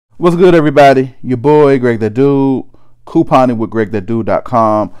What's good, everybody? Your boy GregThatDude, couponing with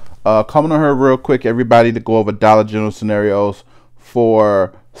GregThatDude.com. Coming on here real quick, everybody, to go over Dollar General scenarios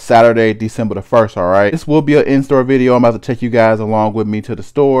for Saturday, December the 1st. All right, this will be an in-store video. I'm about to take you guys along with me to the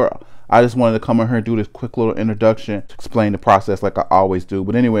store. I just wanted to come on here and do this quick little introduction to explain the process like I always do.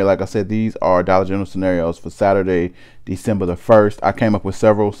 But anyway, like I said, these are Dollar General scenarios for Saturday, December the 1st. I came up with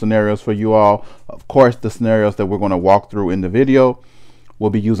several scenarios for you all. Of course, the scenarios that we're going to walk through in the video, we'll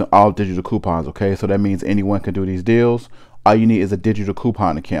be using all digital coupons. Okay, so that means anyone can do these deals. All you need is a digital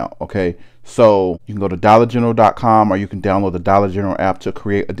coupon account. Okay, so you can go to dollargeneral.com or you can download the Dollar General app to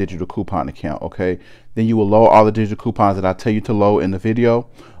create a digital coupon account. Okay, then you will load all the digital coupons that I tell you to load in the video.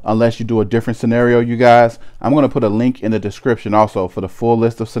 Unless you do a different scenario, you guys, I'm going to put a link in the description also for the full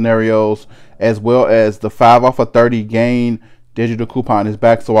list of scenarios, as well as the 5 off of 30 gain digital coupon is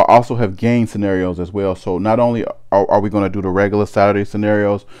back. So I also have gain scenarios as well. So not only are we going to do the regular Saturday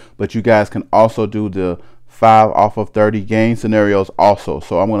scenarios, but you guys can also do the 5 off of 30 gain scenarios also.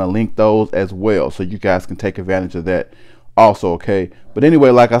 So I'm going to link those as well, so you guys can take advantage of that also. Okay, but anyway,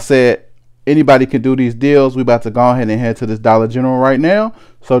 like I said, anybody can do these deals. We about to go ahead and head to this Dollar General right now,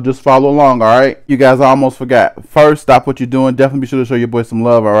 so just follow along. All right, you guys, I almost forgot. First, stop what you're doing. Definitely be sure to show your boy some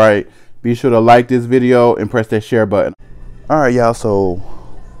love. All right, be sure to like this video and press that share button. All right, y'all, so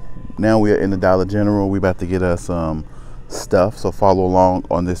now we are in the Dollar General. We about to get us some stuff, so follow along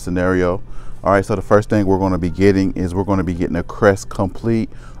on this scenario. All right, so the first thing we're going to be getting is we're going to be getting a Crest Complete,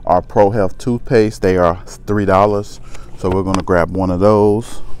 our Pro Health toothpaste. They are $3, so we're going to grab one of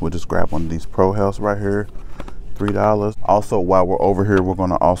those. We'll just grab one of these Pro Healths right here, $3. Also, while we're over here, we're going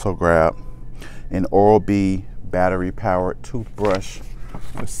to also grab an Oral-B battery powered toothbrush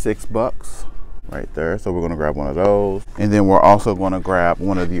for $6 right there. So we're going to grab one of those, and then we're also going to grab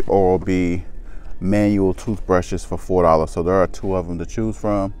one of the Oral-B manual toothbrushes for $4. So there are two of them to choose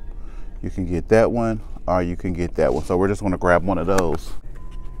from. You can get that one or you can get that one. So we're just going to grab one of those.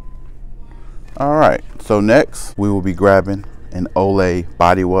 All right, so next we will be grabbing an Olay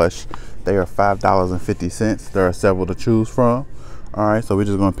body wash. They are $5.50. There are several to choose from. All right, so we're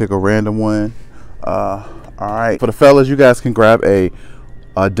just going to pick a random one. All right, for the fellas, you guys can grab a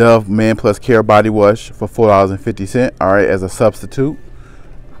Dove Man Plus Care body wash for $4.50. all right, as a substitute.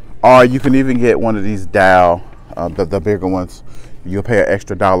 Or you can even get one of these Dow, the bigger ones. You'll pay an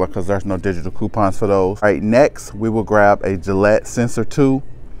extra $1 because there's no digital coupons for those. All right, next we will grab a Gillette Sensor 2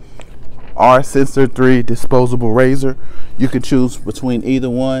 or Sensor 3 disposable razor. You can choose between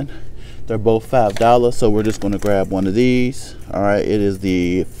either one. They're both $5, so we're just going to grab one of these. All right, it is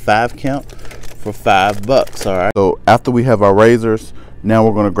the 5 count for $5. All right, so after we have our razors, now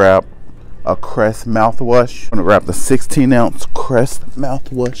we're going to grab a Crest mouthwash. I'm going to grab the 16-ounce Crest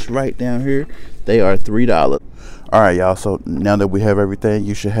mouthwash right down here. They are $3. All right, y'all, so now that we have everything,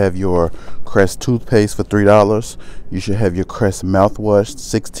 you should have your Crest toothpaste for $3. You should have your Crest mouthwash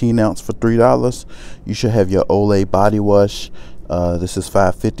 16-ounce for $3. You should have your Olay body wash. This is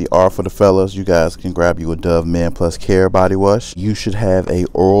 $5.50. Or for the fellas, you guys can grab you a Dove Man Plus Care body wash. You should have a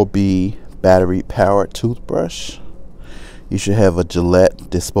Oral-B battery powered toothbrush. You should have a Gillette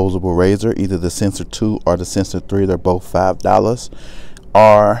disposable razor, either the Sensor 2 or the Sensor 3. They're both $5.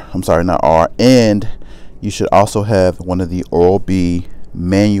 And you should also have one of the Oral-B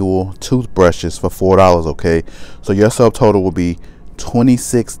manual toothbrushes for $4. Okay, so your subtotal will be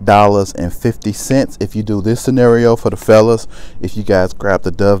 $26.50 if you do this scenario. For the fellas, if you guys grab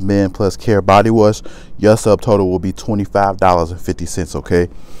the Dove Man Plus Care body wash, your subtotal will be $25.50. okay,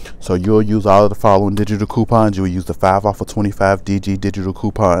 so you'll use all of the following digital coupons. You will use the 5 off of 25 DG digital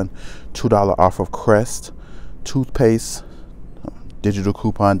coupon, $2 off of Crest toothpaste digital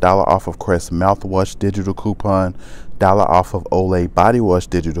coupon, $1 off of Crest mouthwash digital coupon, $1 off of Olay body wash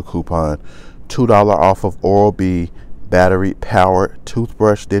digital coupon, $2 off of Oral-B battery powered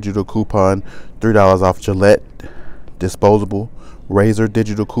toothbrush digital coupon, $3 off Gillette disposable razor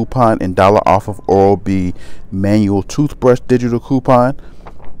digital coupon, and $1 off of Oral-B manual toothbrush digital coupon.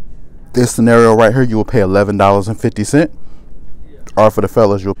 This scenario right here, you will pay $11.50. Or for the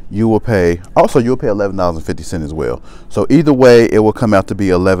fellas, you will pay $11.50 as well. So either way, it will come out to be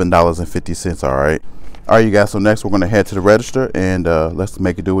 $11.50. all right, you guys, so next we're going to head to the register and let's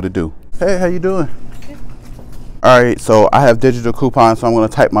make it do what it do. Hey, how you doing? Okay. All right, so I have digital coupons, so I'm going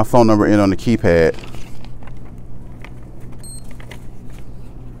to type my phone number in on the keypad.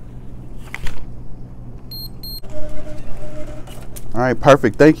 All right,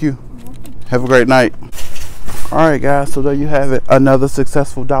 perfect, thank you. Have a great night. All right, guys, so there you have it, another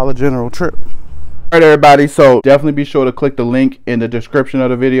successful Dollar General trip. All right, everybody, so definitely be sure to click the link in the description of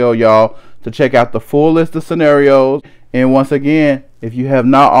the video, y'all, to check out the full list of scenarios. And once again, If you have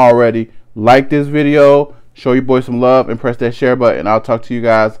not already, like this video, show your boy some love, and press that share button. I'll talk to you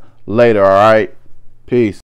guys later, alright? Peace.